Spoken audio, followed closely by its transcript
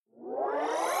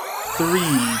Three,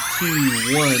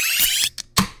 two, one.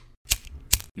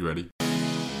 You ready?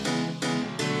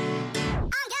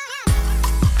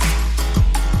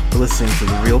 You're listening to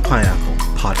the Real Pineapple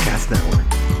Podcast Network.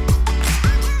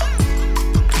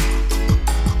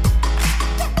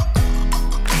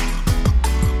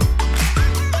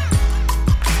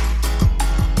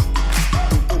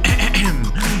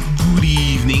 Good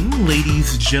evening,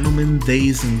 ladies, gentlemen,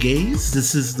 theys, and gays.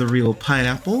 This is the Real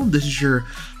Pineapple. This is your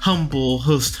humble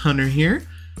host, Hunter, here.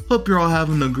 Hope you're all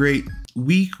having a great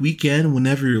weekend,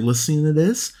 whenever you're listening to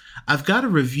this. I've got a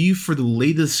review for the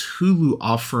latest Hulu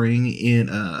offering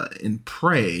in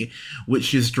Prey,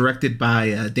 which is directed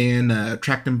by Dan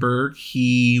Trachtenberg.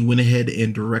 He went ahead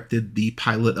and directed the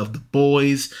pilot of The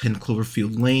Boys and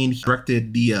Cloverfield Lane. He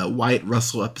directed the Wyatt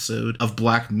Russell episode of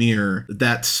Black Mirror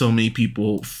that so many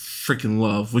people freaking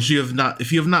love, which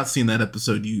if you have not seen that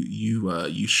episode,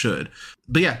 you should.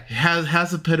 But yeah, it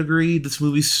has a pedigree. This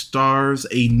movie stars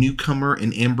a newcomer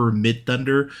in Amber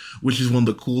Midthunder, which is one of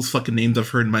the coolest fucking names I've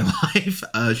heard in my life.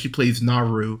 She plays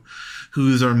Naru,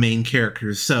 who's our main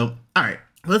character. So, all right,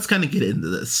 let's kind of get into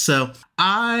this. So,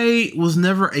 I was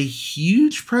never a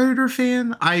huge Predator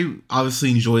fan. I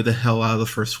obviously enjoyed the hell out of the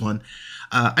first one.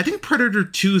 I think Predator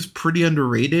 2 is pretty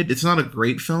underrated. It's not a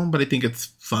great film, but I think it's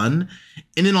fun.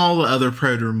 And then all the other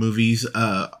Predator movies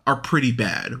are pretty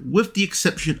bad, with the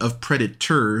exception of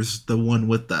Predators, the one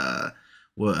with Adrien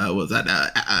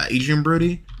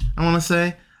Brody, I want to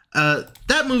say.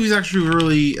 That movie's actually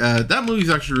really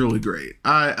great.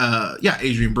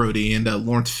 Adrien Brody and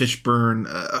Lawrence Fishburne.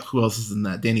 Who else is in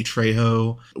that? Danny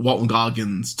Trejo, Walton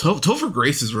Goggins, Topher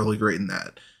Grace is really great in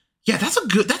that. Yeah,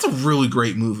 that's a really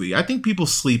great movie. I think people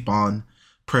sleep on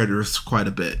Predators quite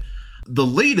a bit. The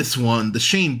latest one, the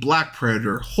Shane Black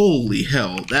Predator, holy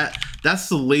hell, that's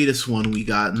the latest one we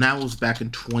got, and that was back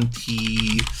in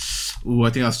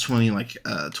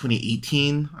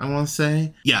 2018, I want to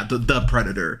say. Yeah, the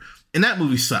Predator. And that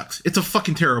movie sucks. It's a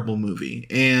fucking terrible movie.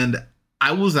 And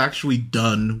I was actually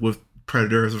done with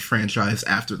Predator as a franchise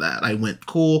after that. I went,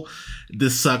 cool,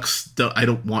 this sucks, I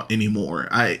don't want any more.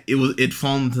 It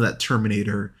fallen into that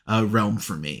Terminator realm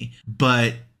for me.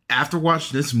 But after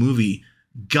watching this movie,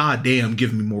 goddamn,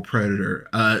 give me more Predator.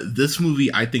 This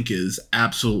movie I think is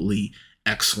absolutely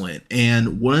excellent.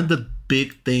 And one of the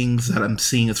big things that I'm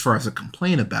seeing as far as a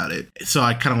complaint about it, so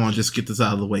I kind of want to just get this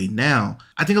out of the way now.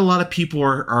 I think a lot of people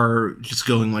are just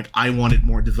going like, I wanted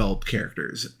more developed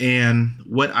characters. And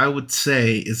what I would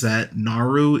say is that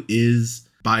Naru is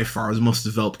by far the most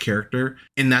developed character.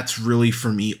 And that's really,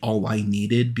 for me, all I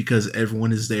needed, because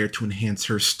everyone is there to enhance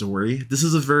her story. This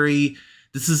is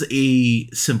a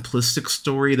simplistic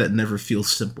story that never feels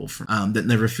simple for me, that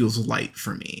never feels light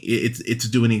for me. It's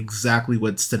doing exactly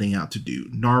what it's setting out to do.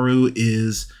 Naru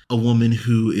is a woman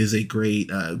who is a great,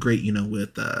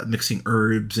 with mixing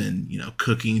herbs and,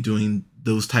 cooking, doing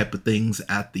those type of things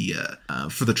at the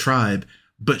for the tribe.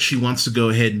 But she wants to go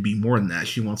ahead and be more than that.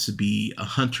 She wants to be a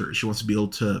hunter. She wants to be able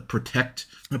to protect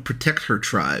her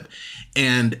tribe.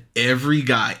 And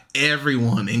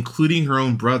everyone, including her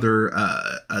own brother,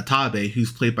 Tabe,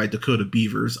 who's played by Dakota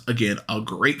Beavers, again, a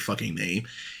great fucking name.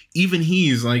 Even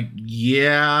he's like,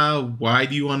 yeah, why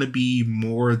do you want to be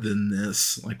more than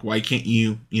this? Like, why can't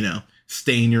you,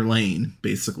 stay in your lane,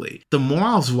 basically. The more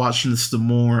I was watching this, the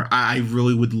more I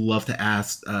really would love to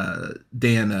ask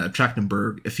Dan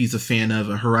Trachtenberg if he's a fan of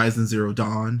Horizon Zero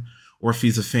Dawn, or if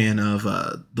he's a fan of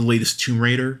the latest Tomb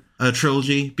Raider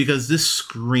trilogy, because this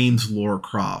screams Lara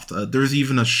Croft. There's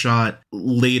even a shot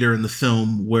later in the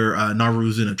film where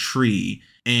Naru's in a tree,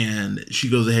 and she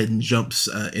goes ahead and jumps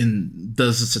and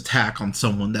does this attack on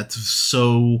someone that's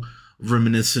so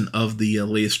reminiscent of the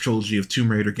latest trilogy of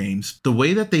Tomb Raider games. The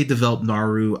way that they developed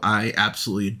Naru, I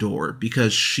absolutely adore,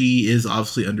 because she is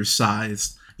obviously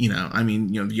undersized. You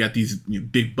got these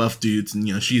big buff dudes,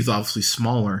 and she's obviously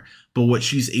smaller. But what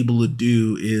she's able to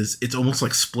do is, it's almost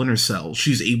like Splinter Cell.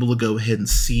 She's able to go ahead and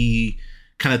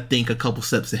think a couple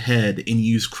steps ahead and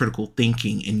use critical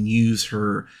thinking and use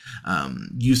her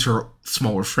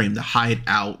smaller frame to hide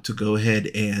out, to go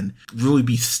ahead and really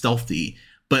be stealthy,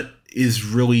 but is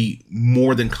really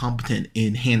more than competent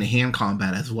in hand-to-hand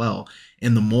combat as well.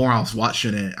 And the more I was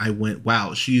watching it, I went,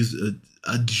 wow, she's a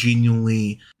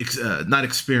genuinely, not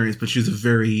experienced, but she's a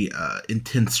very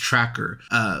intense tracker.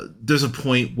 There's a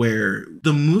point where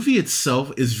the movie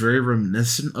itself is very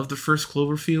reminiscent of the first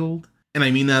Cloverfield. And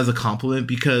I mean that as a compliment,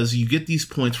 because you get these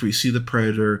points where you see the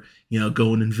Predator,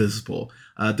 going invisible.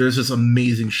 There's this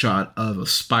amazing shot of a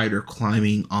spider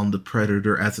climbing on the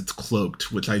Predator as it's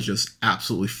cloaked, which I just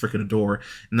absolutely freaking adore.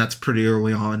 And that's pretty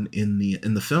early on in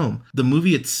the film. The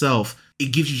movie itself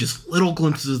it gives you just little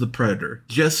glimpses of the predator,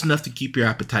 just enough to keep your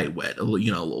appetite wet. A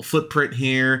little footprint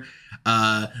here,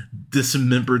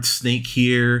 dismembered snake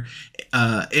here,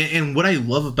 and what I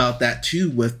love about that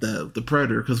too with the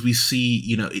predator, because we see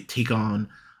it take on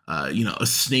a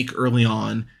snake early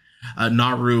on.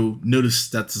 Naru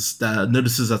notices that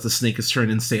the snake is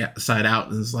turned inside out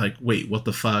and is like, wait, what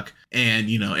the fuck? And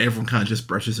everyone kind of just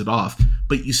brushes it off.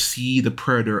 But you see the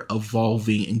predator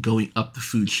evolving and going up the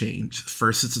food chain.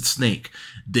 First it's a snake,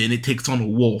 then it takes on a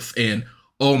wolf, and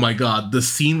oh my god, the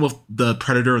scene with the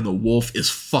predator and the wolf is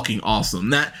fucking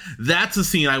awesome. That's a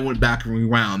scene I went back and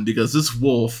rewound, because this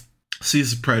wolf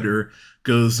sees the predator,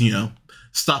 goes,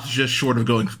 stops just short of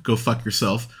going, go fuck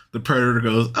yourself. The predator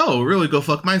goes, oh, really, go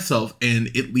fuck myself. And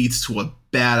it leads to a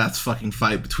badass fucking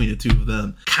fight between the two of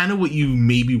them. Kind of what you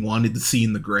maybe wanted to see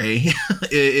in The Grey,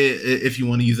 if you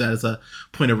want to use that as a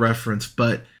point of reference.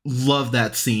 But love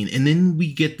that scene. And then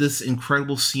we get this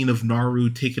incredible scene of Naru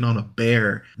taking on a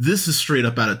bear. This is straight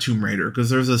up out of Tomb Raider, because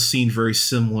there's a scene very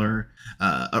similar,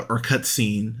 or cut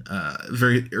scene,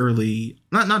 very early,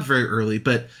 not very early,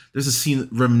 but there's a scene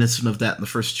reminiscent of that in the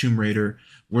first Tomb Raider,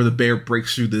 where the bear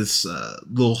breaks through this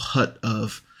little hut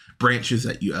of branches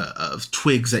of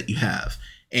twigs that you have.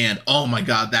 And oh my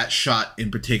god, that shot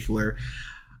in particular,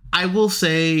 I will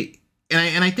say,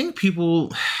 and I think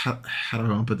people, how do I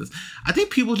want to put this? I think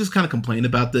people just kind of complain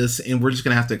about this, and we're just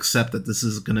going to have to accept that this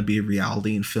is going to be a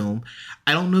reality in film.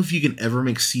 I don't know if you can ever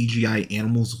make CGI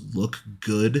animals look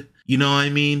good. You know what I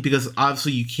mean? Because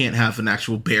obviously you can't have an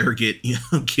actual bear get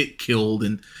killed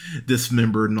and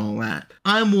dismembered and all that.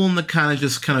 I'm willing to kind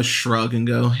of shrug and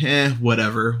go,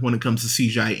 whatever, when it comes to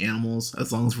CGI animals,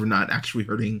 as long as we're not actually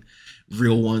hurting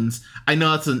real ones. I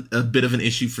know that's a bit of an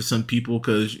issue for some people,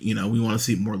 because we want to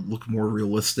see it look more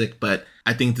realistic, but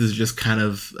I think this is just kind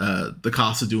of the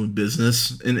cost of doing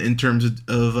business in terms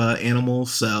of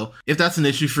animals. So if that's an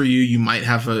issue for you, you might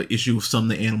have an issue with some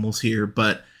of the animals here,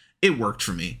 but it worked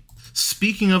for me.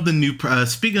 Speaking of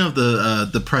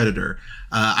the Predator,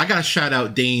 I gotta shout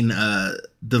out Dane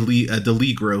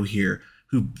DeLigro here,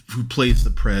 who plays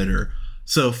the Predator.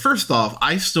 So first off,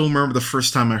 I still remember the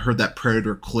first time I heard that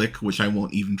Predator click, which I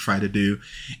won't even try to do,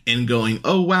 and going,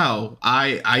 oh wow,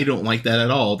 I don't like that at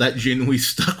all. That genuinely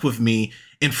stuck with me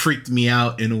and freaked me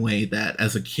out in a way that,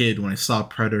 as a kid, when I saw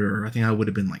Predator, I think I would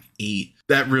have been like 8.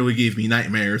 That really gave me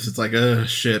nightmares. It's like, oh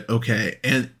shit, okay.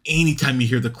 And anytime you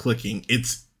hear the clicking,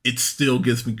 it still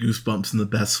gives me goosebumps in the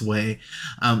best way.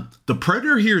 The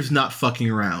Predator here is not fucking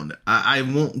around.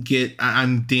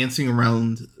 I'm dancing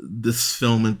around this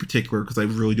film in particular, because I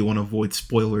really do want to avoid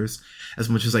spoilers as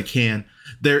much as I can.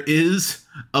 There is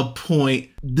a point.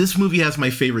 This movie has my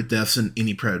favorite deaths in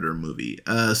any Predator movie.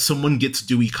 Someone gets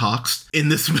Dewey Coxed in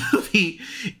this movie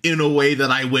in a way that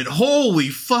I went, holy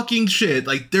fucking shit.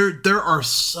 Like there are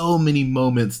so many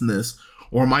moments in this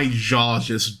where my jaw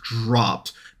just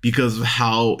dropped because of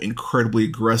how incredibly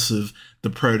aggressive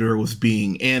the Predator was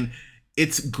being. And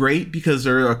it's great because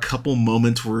there are a couple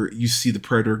moments where you see the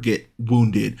Predator get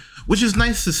wounded, which is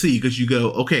nice to see, because you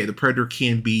go, okay, the Predator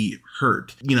can be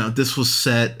hurt. This was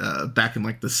set back in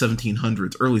like the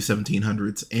 1700s, early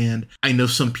 1700s. And I know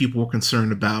some people were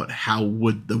concerned about how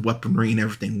would the weaponry and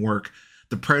everything work.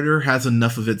 The Predator has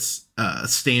enough of its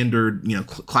standard,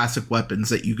 classic weapons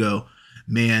that you go,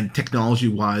 man, technology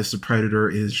wise, the Predator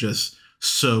is just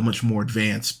so much more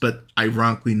advanced. But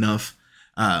ironically enough,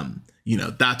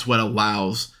 that's what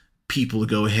allows people to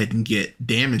go ahead and get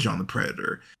damage on the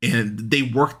Predator, and they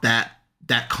work that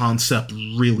concept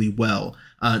really well.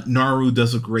 Naru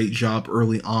does a great job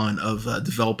early on of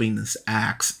developing this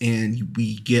axe, and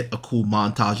we get a cool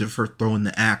montage of her throwing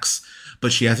the axe,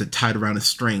 but she has it tied around a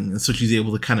string, and so she's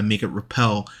able to kind of make it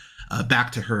repel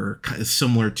back to her,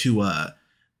 similar to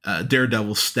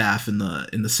Daredevil's staff in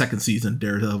the second season,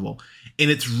 Daredevil. And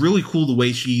it's really cool the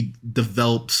way she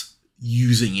develops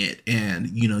using it and,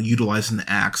 utilizing the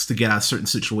axe to get out of certain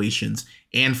situations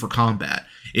and for combat.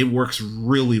 It works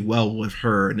really well with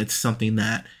her, and it's something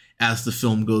that, as the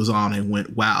film goes on, I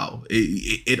went, wow.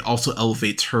 It also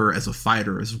elevates her as a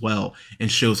fighter as well,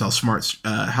 and shows how smart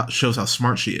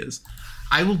she is.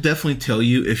 I will definitely tell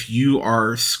you, if you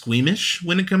are squeamish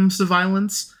when it comes to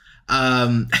violence,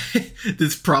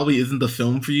 this probably isn't the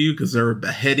film for you, because there are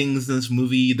beheadings in this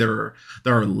movie. There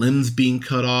are limbs being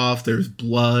cut off. There's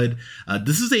blood.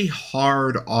 This is a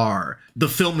hard R. The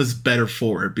film is better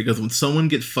for it, because when someone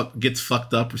gets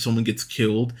fucked up or someone gets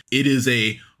killed, it is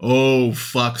a oh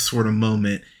fuck sort of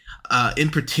moment. In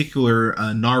particular,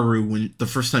 Naru, when the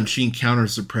first time she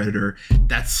encounters the Predator,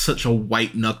 that's such a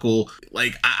white knuckle.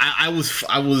 Like I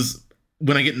was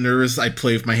when I get nervous, I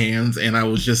play with my hands, and I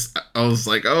was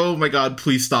like, oh my god,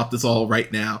 please stop this all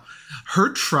right now.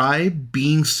 Her tribe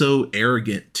being so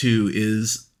arrogant too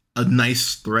is a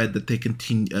nice thread that they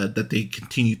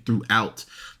continue throughout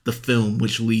the film,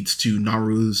 which leads to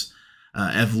Naru's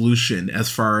evolution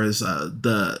as far as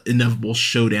the inevitable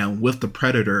showdown with the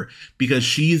Predator, because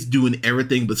she's doing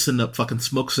everything but sending up fucking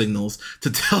smoke signals to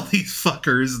tell these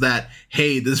fuckers that,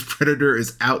 hey, this Predator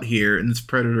is out here, and this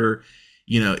Predator,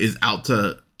 is out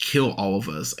to kill all of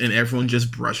us, and everyone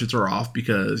just brushes her off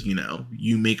because,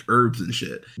 you make herbs and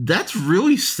shit. That's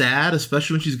really sad,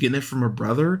 especially when she's getting it from her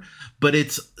brother, but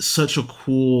it's such a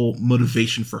cool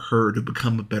motivation for her to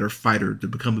become a better fighter, to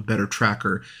become a better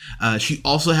tracker. She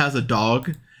also has a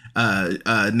dog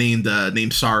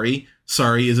named Sari.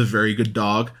 Sari is a very good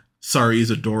dog. Sari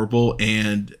is adorable,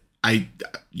 and I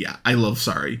love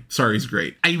Sari. Sari's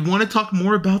great. I want to talk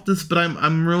more about this, but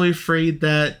I'm really afraid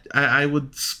that I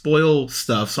would spoil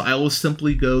stuff. So I will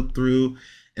simply go through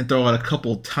and throw out a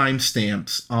couple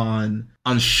timestamps on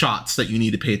shots that you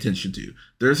need to pay attention to.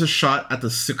 There's a shot at the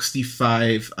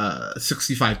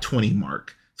 65:20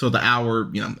 mark. So the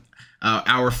hour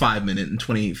 5 minute and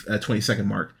 20 second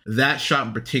mark. That shot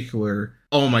in particular,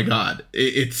 oh my god,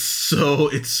 it's so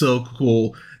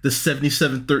cool. The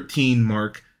 77:13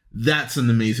 mark. That's an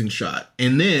amazing shot.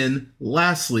 And then,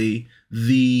 lastly,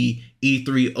 the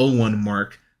E3:01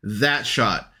 mark, that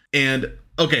shot. And,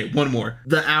 okay, one more.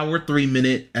 The hour, 3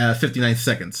 minute, 59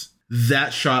 seconds.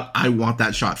 That shot, I want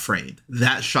that shot framed.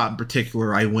 That shot in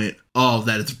particular, I went, oh,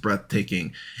 that is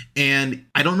breathtaking. And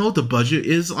I don't know what the budget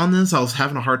is on this. I was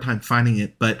having a hard time finding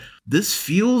it, but this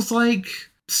feels like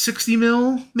 60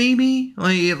 mil, maybe?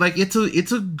 Like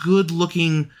it's a good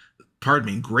looking,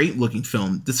 great looking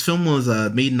film. This film was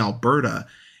made in Alberta,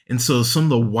 and so some of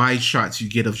the wide shots you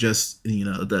get of just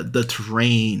the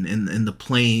terrain and the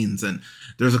plains, and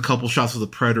there's a couple shots of the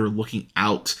Predator looking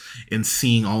out and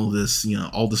seeing all of this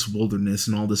all this wilderness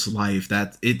and all this life.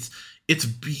 That it's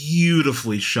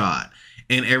beautifully shot,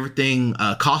 and everything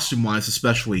costume wise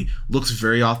especially looks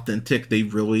very authentic. They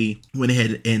really went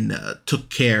ahead and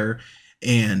took care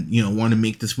and want to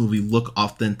make this movie look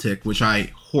authentic, which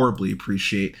I horribly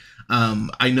appreciate.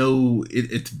 I know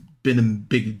it's been a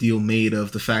big deal made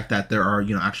of the fact that there are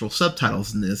actual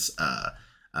subtitles in this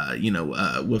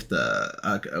with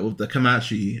the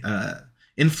Comanche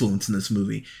influence in this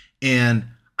movie, and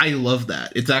I love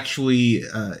that. It's actually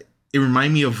it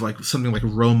reminded me of like something like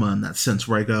Roma in that sense,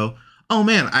 where I go, oh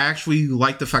man, I actually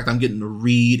like the fact I'm getting to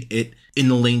read it in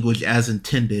the language as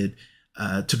intended,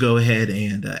 to go ahead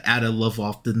and add a level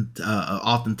of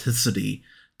authenticity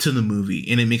to the movie,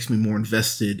 and it makes me more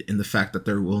invested in the fact that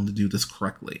they're willing to do this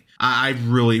correctly. I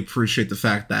really appreciate the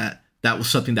fact that that was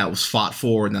something that was fought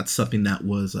for, and that's something that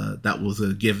was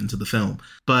given to the film.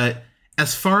 But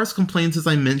as far as complaints, as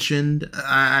I mentioned,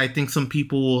 I think some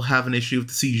people will have an issue with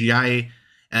the CGI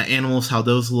animals, how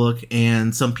those look,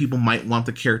 and some people might want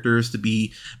the characters to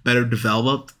be better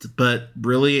developed. But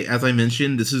really, as I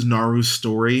mentioned, this is Naru's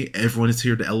story. Everyone is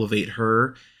here to elevate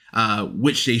her.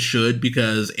 Which they should,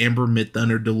 because Amber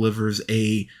Midthunder delivers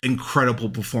a incredible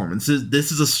performance.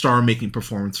 This is a star-making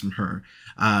performance from her.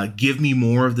 Give me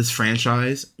more of this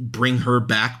franchise. Bring her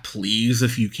back, please,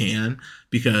 if you can,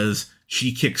 because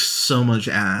she kicks so much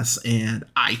ass, and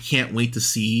I can't wait to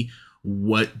see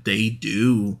what they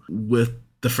do with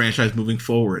the franchise moving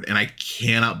forward. And I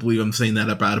cannot believe I'm saying that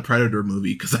about a Predator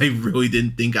movie, because I really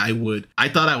didn't think I would. I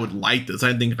thought I would like this.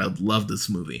 I didn't think I'd love this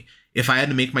movie. If I had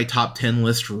to make my top 10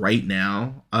 list right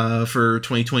now for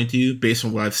 2022, based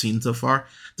on what I've seen so far,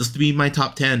 just to be my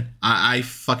top 10, I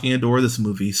fucking adore this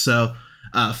movie. So,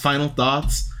 final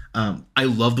thoughts. I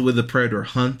love the way the Predator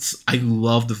hunts. I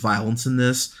love the violence in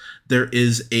this. There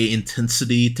is a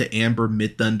intensity to Amber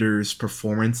Midthunder's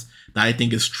performance that I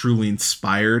think is truly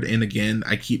inspired. And again,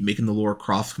 I keep making the Lara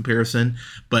Croft comparison,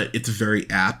 but it's very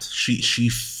apt. She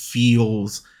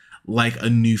feels like a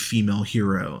new female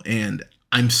hero, and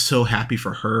I'm so happy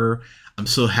for her. I'm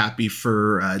so happy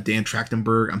for Dan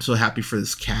Trachtenberg. I'm so happy for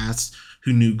this cast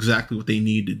who knew exactly what they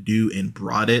needed to do and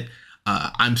brought it.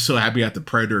 I'm so happy that the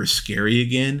Predator is scary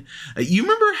again. You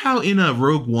remember how in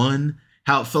Rogue One,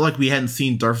 how it felt like we hadn't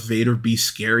seen Darth Vader be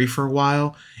scary for a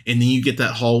while, and then you get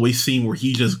that hallway scene where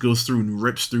he just goes through and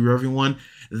rips through everyone?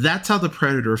 That's how the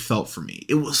Predator felt for me.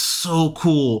 It was so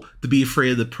cool to be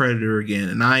afraid of the Predator again,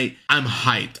 and I'm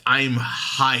hyped. I'm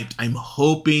hyped. I'm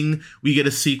hoping we get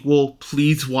a sequel.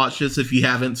 Please watch this if you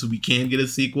haven't, so we can get a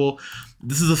sequel.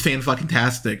 This is a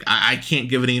fan-fucking-tastic. I can't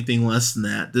give it anything less than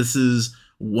that. This is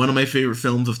one of my favorite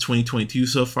films of 2022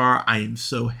 so far. I am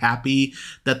so happy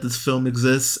that this film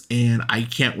exists, and I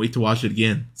can't wait to watch it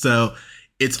again. So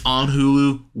It's on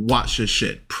Hulu. Watch this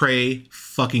shit. Prey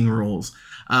fucking rules.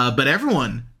 But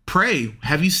everyone, Prey,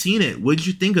 have you seen it? What did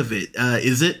you think of it?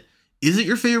 Is it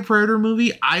your favorite Predator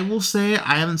movie? I will say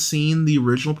I haven't seen the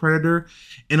original Predator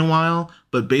in a while,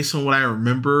 but based on what I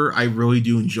remember, I really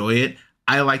do enjoy it.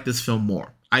 I like this film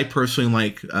more. I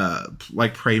personally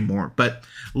like Prey more, but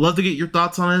love to get your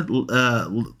thoughts on it.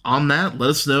 On that,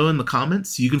 let us know in the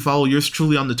comments. You can follow yours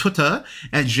truly on the Twitter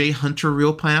at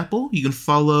JHunterRealPineapple. You can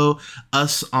follow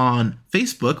us on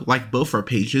Facebook, like both our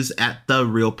pages, at The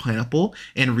Real Pineapple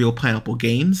and Real Pineapple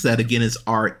Games. That again is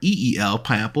REEL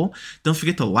Pineapple. Don't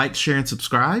forget to like, share, and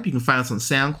subscribe. You can find us on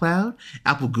SoundCloud,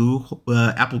 Apple Google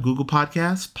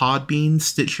Podcasts, Podbean,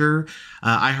 Stitcher,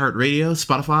 iHeartRadio,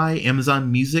 Spotify,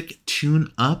 Amazon Music,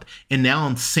 TuneUp, and now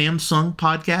on Samsung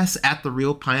Podcasts at The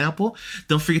Real Pineapple.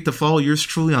 Don't forget to follow yours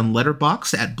truly on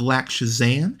Letterboxd at Black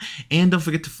Shazam, and don't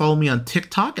forget to follow me on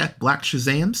TikTok at Black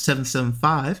Shazam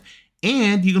 775.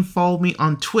 And you can follow me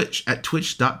on Twitch at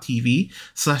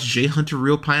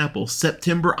twitch.tv/JHunterRealPineapple.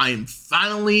 September, I am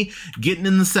finally getting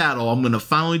in the saddle. I'm going to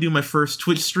finally do my first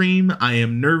Twitch stream. I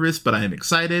am nervous, but I am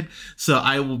excited. So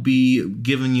I will be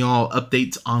giving y'all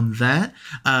updates on that.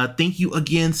 Thank you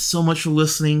again so much for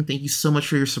listening. Thank you so much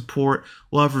for your support.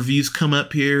 We'll have reviews come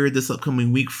up here this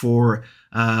upcoming week for,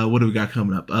 what do we got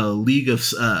coming up? League of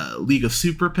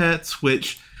Super Pets,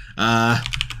 which...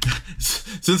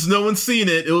 since no one's seen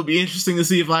it, it will be interesting to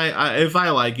see if I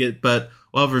like it. But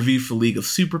we'll have a review for League of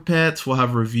Super Pets. We'll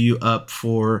have a review up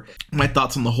for my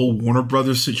thoughts on the whole Warner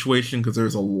Brothers situation, because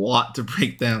there's a lot to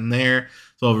break down there.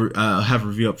 So I'll have a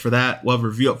review up for that. We'll have a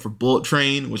review up for Bullet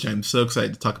Train, which I'm so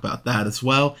excited to talk about that as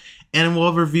well. And we'll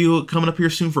have a review coming up here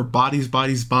soon for Bodies,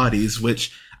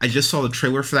 which I just saw the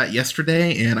trailer for that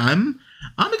yesterday, and I'm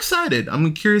excited.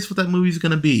 I'm curious what that movie's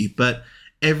going to be. But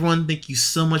everyone, thank you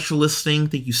so much for listening.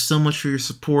 Thank you so much for your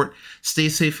support. Stay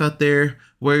safe out there.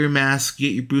 Wear your mask.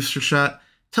 Get your booster shot.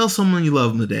 Tell someone you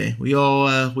love them today. We all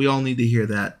need to hear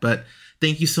that. But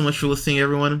thank you so much for listening,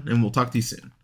 everyone, and we'll talk to you soon.